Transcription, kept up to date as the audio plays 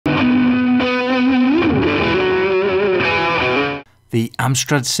The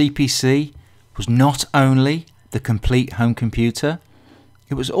Amstrad CPC was not only the complete home computer,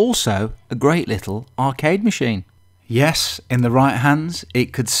 it was also a great little arcade machine. Yes, in the right hands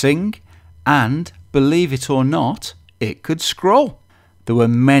it could sing, and believe it or not, it could scroll. There were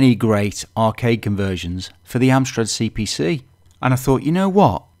many great arcade conversions for the Amstrad CPC, and I thought, you know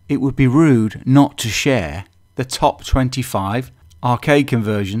what, it would be rude not to share the top 25 arcade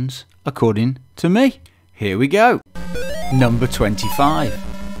conversions according to me. Here we go. Number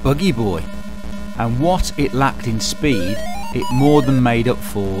 25, Buggy Boy. And what it lacked in speed, it more than made up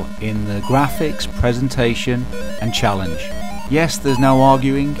for in the graphics, presentation and challenge. Yes, there's no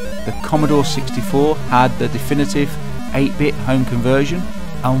arguing, the Commodore 64 had the definitive 8-bit home conversion,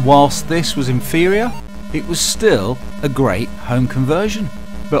 and whilst this was inferior, it was still a great home conversion.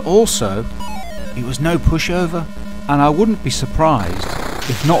 But also, it was no pushover, and I wouldn't be surprised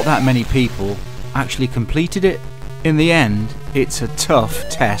if not that many people actually completed it. In the end, it's a tough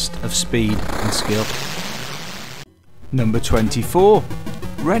test of speed and skill. Number 24,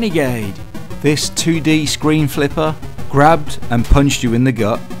 Renegade. This 2D screen flipper grabbed and punched you in the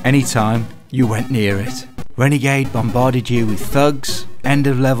gut anytime you went near it. Renegade bombarded you with thugs, end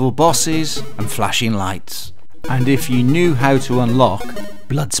of level bosses and flashing lights. And if you knew how to unlock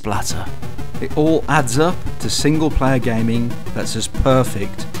blood splatter, it all adds up to single player gaming that's as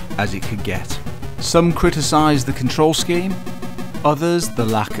perfect as it could get. Some criticise the control scheme, others the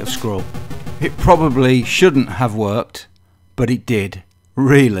lack of scroll. It probably shouldn't have worked, but it did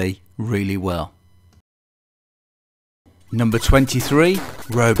really, really well. Number 23,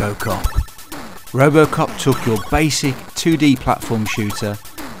 RoboCop. RoboCop took your basic 2D platform shooter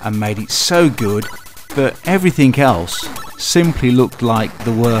and made it so good that everything else simply looked like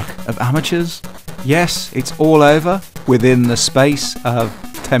the work of amateurs. Yes, it's all over within the space of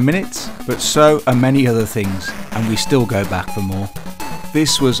 10 minutes, but so are many other things, and we still go back for more.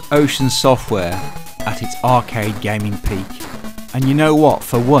 This was Ocean Software at its arcade gaming peak. And you know what,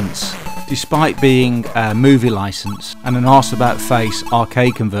 for once, despite being a movie license and an arse-about-face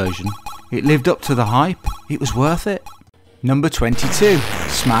arcade conversion, it lived up to the hype. It was worth it. Number 22,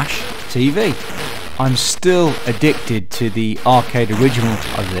 Smash TV. I'm still addicted to the arcade original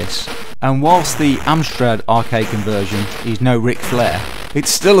of this, and whilst the Amstrad arcade conversion is no Ric Flair, it's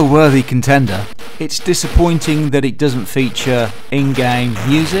still a worthy contender. It's disappointing that it doesn't feature in-game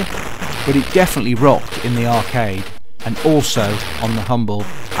music, but it definitely rocked in the arcade and also on the humble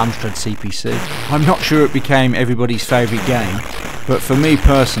Amstrad CPC. I'm not sure it became everybody's favourite game, but for me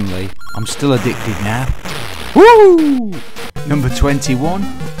personally, I'm still addicted now. Woo! Number 21,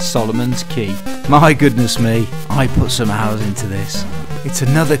 Solomon's Key. My goodness me, I put some hours into this. It's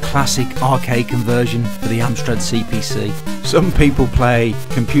another classic arcade conversion for the Amstrad CPC. Some people play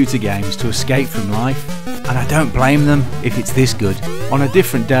computer games to escape from life, and I don't blame them if it's this good. On a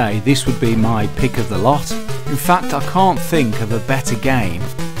different day, this would be my pick of the lot. In fact, I can't think of a better game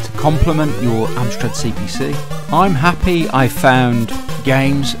to complement your Amstrad CPC. I'm happy I found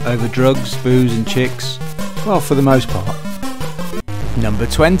games over drugs, booze and chicks. Well, for the most part. Number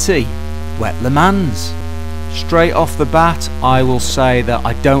 20, Wet Le Mans. Straight off the bat, I will say that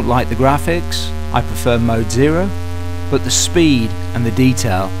I don't like the graphics. I prefer Mode 0, but the speed and the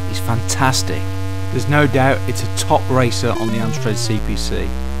detail is fantastic. There's no doubt it's a top racer on the Amstrad CPC,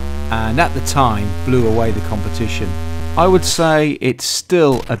 and at the time blew away the competition. I would say it's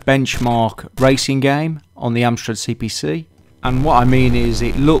still a benchmark racing game on the Amstrad CPC, and what I mean is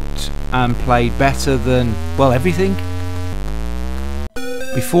it looked and played better than, well, everything.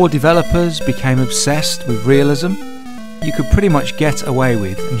 Before developers became obsessed with realism, you could pretty much get away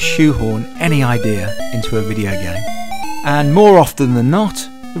with and shoehorn any idea into a video game. And more often than not,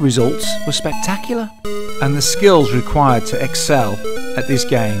 the results were spectacular. And the skills required to excel at this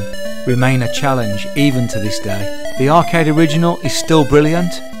game remain a challenge even to this day. The arcade original is still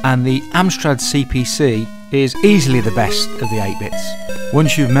brilliant, and the Amstrad CPC is easily the best of the 8-bits.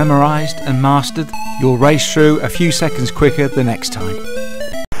 Once you've memorised and mastered, you'll race through a few seconds quicker the next time.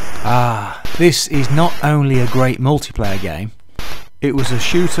 This is not only a great multiplayer game, it was a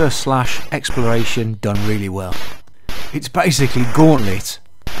shooter/exploration done really well. It's basically Gauntlet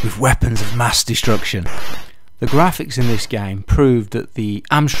with weapons of mass destruction. The graphics in this game proved that the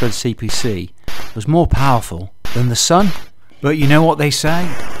Amstrad CPC was more powerful than the Sun. But you know what they say,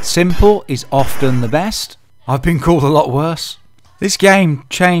 simple is often the best. I've been called a lot worse. This game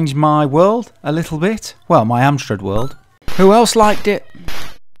changed my world a little bit, well, my Amstrad world. Who else liked it?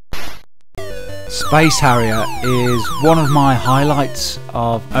 Space Harrier is one of my highlights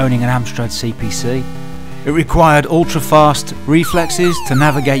of owning an Amstrad CPC. It required ultra-fast reflexes to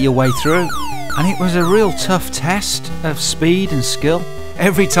navigate your way through, and it was a real tough test of speed and skill.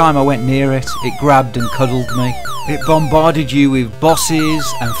 Every time I went near it, it grabbed and cuddled me. It bombarded you with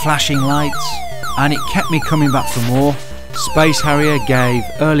bosses and flashing lights, and it kept me coming back for more. Space Harrier gave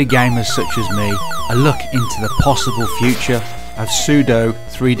early gamers such as me a look into the possible future of pseudo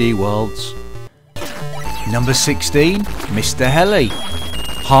 3D worlds. Number 16, Mr. Heli.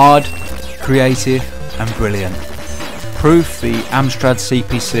 Hard, creative and brilliant. Proof the Amstrad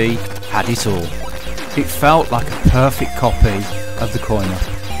CPC had it all. It felt like a perfect copy of the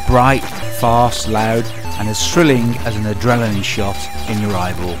Coin-Op. Bright, fast, loud and as thrilling as an adrenaline shot in your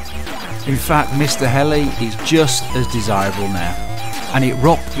eyeball. In fact, Mr. Heli is just as desirable now, and it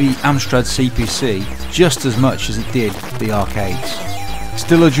rocked the Amstrad CPC just as much as it did the arcades.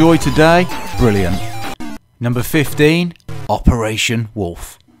 Still a joy today? Brilliant. Number 15, Operation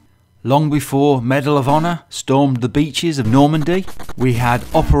Wolf. Long before Medal of Honor stormed the beaches of Normandy, we had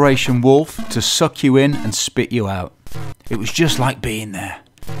Operation Wolf to suck you in and spit you out. It was just like being there.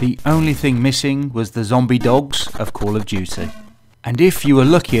 The only thing missing was the zombie dogs of Call of Duty. And if you were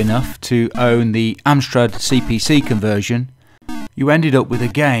lucky enough to own the Amstrad CPC conversion, you ended up with a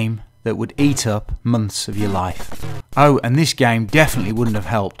game that would eat up months of your life. Oh, and this game definitely wouldn't have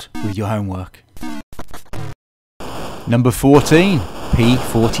helped with your homework. Number 14,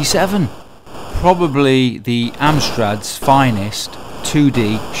 P47. Probably the Amstrad's finest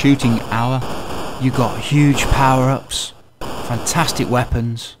 2D shooting hour. You got huge power-ups, fantastic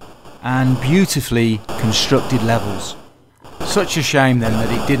weapons, and beautifully constructed levels. Such a shame then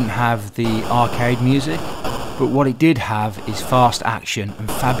that it didn't have the arcade music, but what it did have is fast action and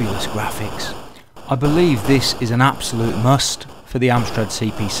fabulous graphics. I believe this is an absolute must for the Amstrad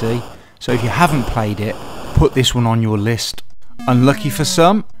CPC, so if you haven't played it, put this one on your list. Unlucky for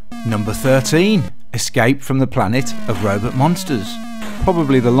some, number 13, Escape from the Planet of Robot Monsters.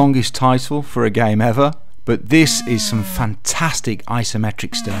 Probably the longest title for a game ever, but this is some fantastic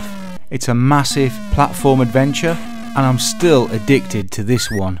isometric stuff. It's a massive platform adventure, and I'm still addicted to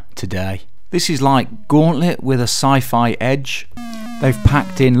this one today. This is like Gauntlet with a sci-fi edge. They've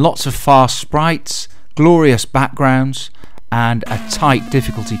packed in lots of fast sprites, glorious backgrounds, and a tight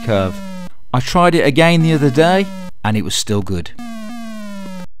difficulty curve. I tried it again the other day, and it was still good.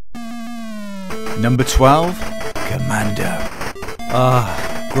 Number 12, Commando.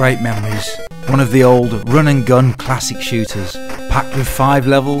 Great memories. One of the old run and gun classic shooters, packed with 5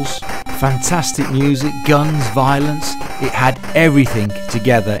 levels, fantastic music, guns, violence. It had everything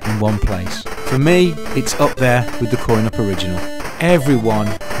together in one place. For me, it's up there with the Coin-Op original.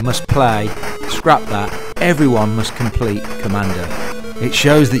 Everyone must play, scrap that, everyone must complete Commando. It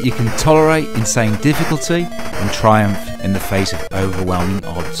shows that you can tolerate insane difficulty and triumph in the face of overwhelming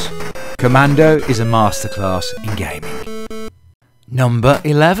odds. Commando is a masterclass in gaming. Number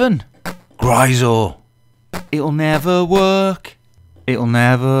 11, Grisor. It'll never work. It'll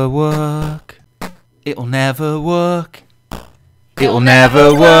never work. It'll never work. It'll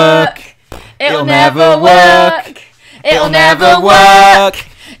never work. It'll never work. It'll never work.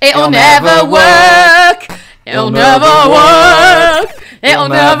 It'll never work. It'll never work. It'll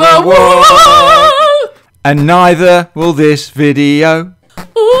never work. And neither will this video.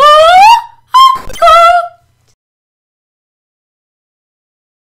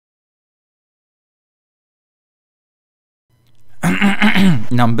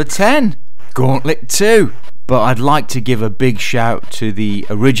 Number 10, Gauntlet 2. But I'd like to give a big shout to the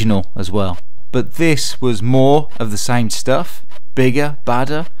original as well. But this was more of the same stuff, bigger,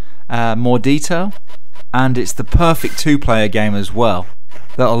 badder, more detail, and it's the perfect 2-player game as well,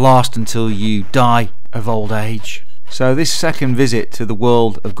 that'll last until you die of old age. So this second visit to the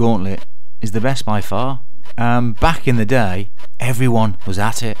world of Gauntlet is the best by far. Back in the day, everyone was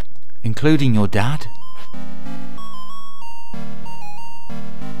at it, including your dad.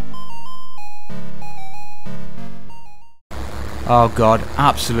 Oh god,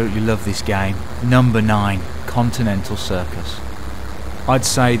 absolutely love this game. Number 9, Continental Circus. I'd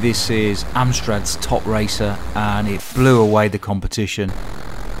say this is Amstrad's top racer, and it blew away the competition.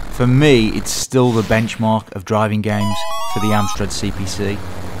 For me, it's still the benchmark of driving games for the Amstrad CPC,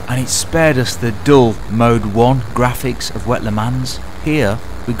 and it spared us the dull Mode 1 graphics of Wet Le Mans. Here,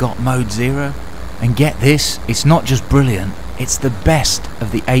 we got Mode 0, and get this, it's not just brilliant, it's the best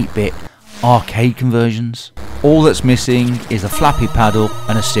of the 8-bit arcade conversions. All that's missing is a flappy paddle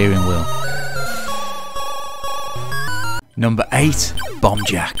and a steering wheel. Number 8, Bomb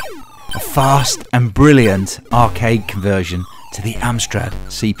Jack. A fast and brilliant arcade conversion to the Amstrad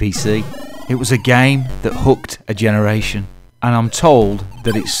CPC. It was a game that hooked a generation, and I'm told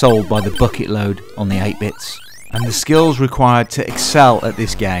that it's sold by the bucket load on the 8-bits. And the skills required to excel at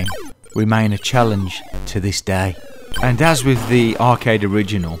this game remain a challenge to this day. And as with the arcade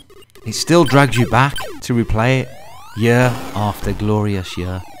original, it still drags you back to replay it year after glorious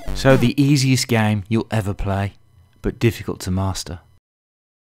year. So the easiest game you'll ever play, but difficult to master.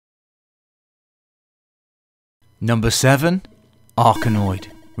 Number 7, Arkanoid,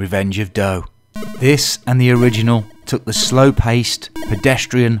 Revenge of Dough. This and the original took the slow-paced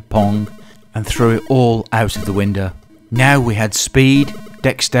pedestrian Pong and threw it all out of the window. Now we had speed,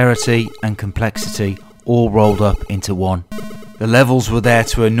 dexterity and complexity all rolled up into one. The levels were there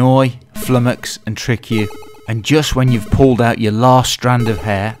to annoy, flummox and trick you, and just when you've pulled out your last strand of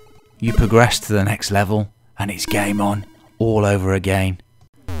hair, you progress to the next level and it's game on all over again.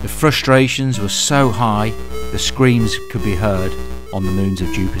 The frustrations were so high the screams could be heard on the moons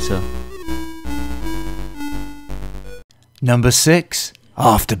of Jupiter. Number 6,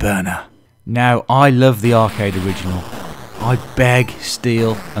 Afterburner. Now I love the arcade original. I beg,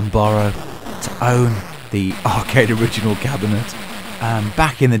 steal and borrow to own the arcade original cabinet.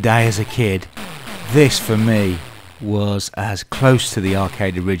 Back in the day as a kid, this for me was as close to the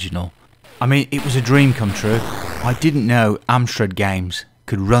arcade original. I mean, it was a dream come true. I didn't know Amstrad games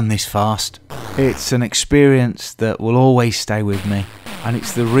could run this fast. It's an experience that will always stay with me, and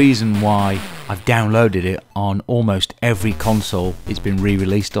it's the reason why I've downloaded it on almost every console it's been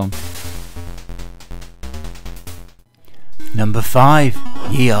re-released on. Number 5,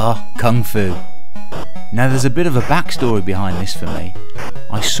 Ye Are Kung Fu. Now there's a bit of a backstory behind this for me.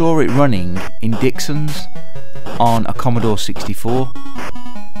 I saw it running in Dixon's on a Commodore 64,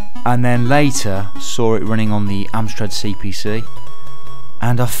 and then later saw it running on the Amstrad CPC,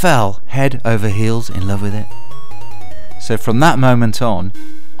 and I fell head over heels in love with it. So from that moment on,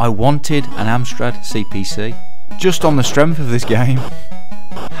 I wanted an Amstrad CPC just on the strength of this game.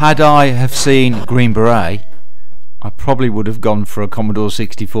 Had I have seen Green Beret, I probably would have gone for a Commodore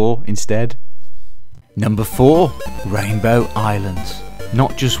 64 instead. Number 4, Rainbow Islands.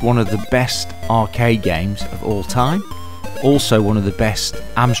 Not just one of the best arcade games of all time, also one of the best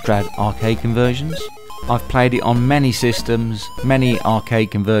Amstrad arcade conversions. I've played it on many systems, many arcade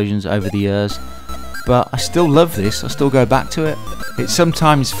conversions over the years, but I still love this, I still go back to it. It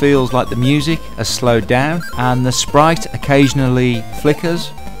sometimes feels like the music has slowed down and the sprite occasionally flickers,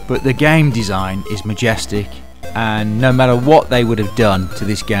 but the game design is majestic, and no matter what they would have done to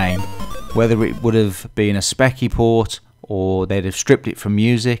this game, whether it would have been a specky port or they'd have stripped it from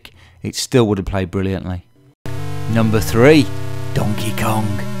music, it still would have played brilliantly. Number 3, Donkey Kong.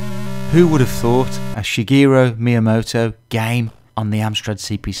 Who would have thought a Shigeru Miyamoto game on the Amstrad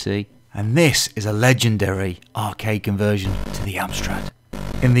CPC? And this is a legendary arcade conversion to the Amstrad.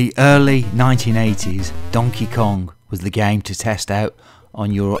 In the early 1980s, Donkey Kong was the game to test out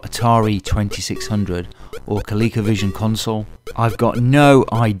on your Atari 2600 or ColecoVision console. I've got no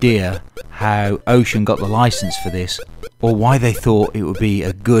idea how Ocean got the license for this, or why they thought it would be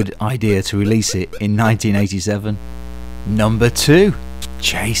a good idea to release it in 1987. Number 2,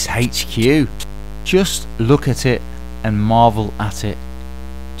 Chase HQ. Just look at it and marvel at it,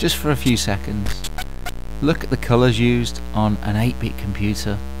 just for a few seconds. Look at the colours used on an 8-bit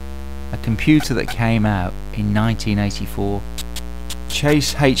computer, a computer that came out in 1984.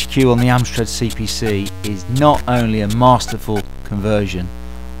 Chase HQ on the Amstrad CPC is not only a masterful conversion,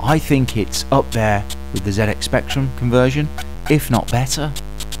 I think it's up there with the ZX Spectrum conversion, if not better.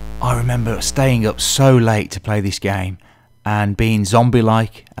 I remember staying up so late to play this game and being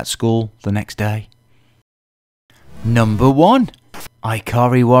zombie-like at school the next day. Number 1,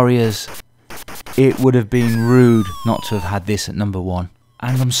 Ikari Warriors. It would have been rude not to have had this at number 1.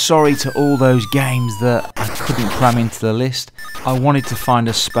 And I'm sorry to all those games that I couldn't cram into the list. I wanted to find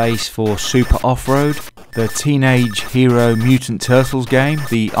a space for Super Off-Road, the Teenage Hero Mutant Turtles game,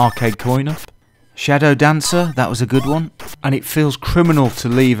 the arcade coin-op. Shadow Dancer, that was a good one. And it feels criminal to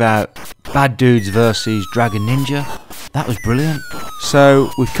leave out Bad Dudes vs Dragon Ninja. That was brilliant. So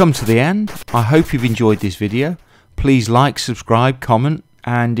we've come to the end. I hope you've enjoyed this video. Please like, subscribe, comment,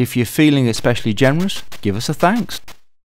 and if you're feeling especially generous, give us a thanks.